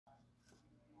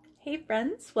Hey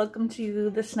friends, welcome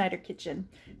to the Snyder Kitchen.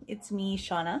 It's me,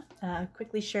 Shauna,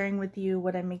 quickly sharing with you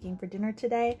what I'm making for dinner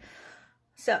today.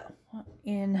 So,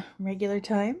 in regular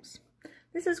times,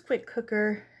 this is quick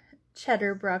cooker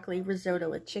cheddar broccoli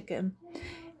risotto with chicken.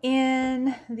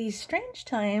 In these strange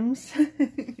times,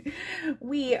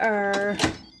 we are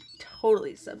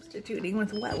totally substituting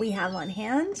with what we have on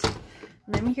hand.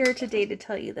 And I'm here today to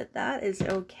tell you that that is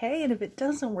okay. And if it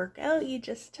doesn't work out, you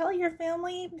just tell your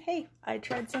family, hey, I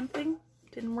tried something,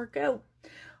 didn't work out,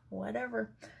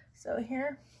 whatever. So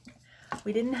here,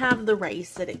 we didn't have the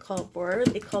rice that it called for.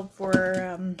 It called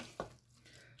for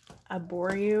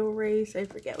arborio rice. I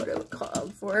forget what it was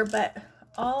called for, but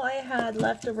all I had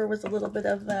left over was a little bit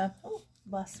of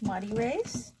basmati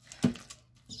rice.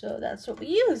 So that's what we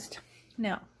used.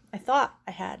 Now, I thought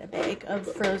I had a bag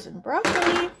of frozen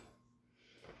broccoli.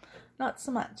 Not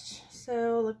so much.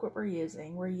 So look what we're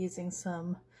using. We're using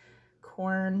some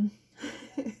corn,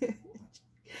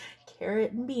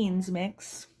 carrot and beans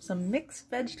mix, some mixed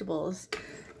vegetables,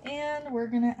 and we're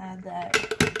gonna add that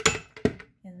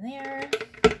in there.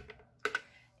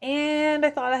 And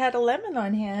I thought I had a lemon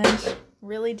on hand.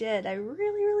 Really did. I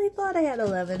really thought I had a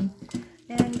lemon.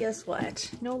 And guess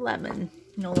what? No lemon.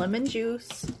 No lemon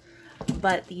juice.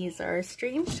 But these are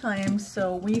strange times,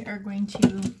 so we are going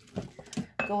to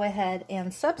go ahead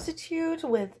and substitute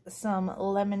with some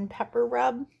lemon pepper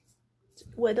rub.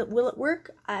 Will it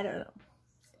work? I don't know.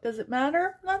 Does it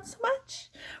matter? Not so much.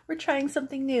 We're trying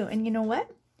something new, and you know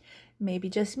what? Maybe,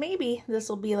 just maybe, this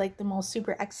will be like the most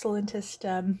super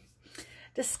excellentest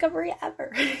discovery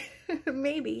ever.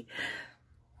 Maybe.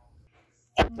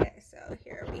 Okay, so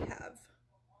here we have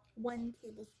 1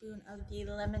 tablespoon of the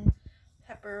lemon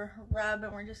pepper rub,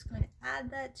 and we're just going to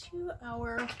add that to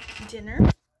our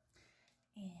dinner.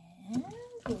 And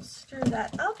we'll stir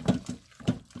that up.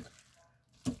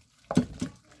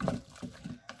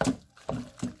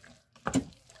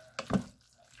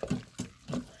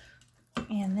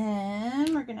 And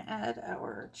then we're going to add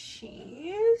our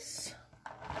cheese.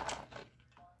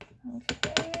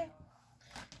 Okay.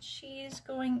 Cheese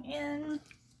going in.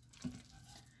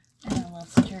 And we'll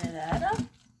stir that up.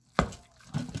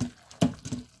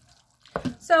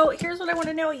 So here's what I want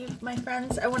to know, my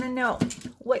friends. I want to know,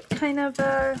 what kind of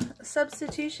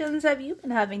substitutions have you been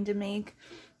having to make?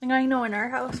 Like, I know in our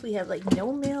house we have like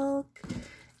no milk,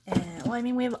 and well, I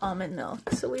mean, we have almond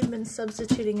milk, so we've been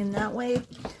substituting in that way.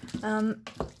 I'd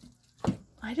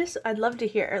love to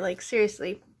hear, like,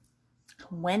 seriously,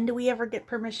 when do we ever get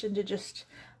permission to just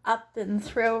up and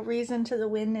throw reason to the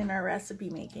wind in our recipe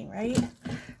making, right?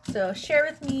 So share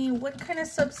with me, what kind of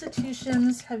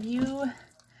substitutions have you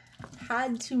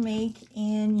had to make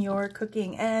in your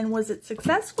cooking, and was it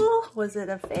successful? Was it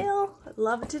a fail? I'd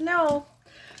love to know.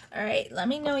 All right, let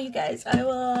me know, you guys. I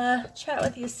will chat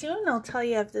with you soon. I'll tell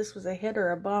you if this was a hit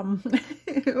or a bum.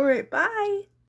 All right, bye.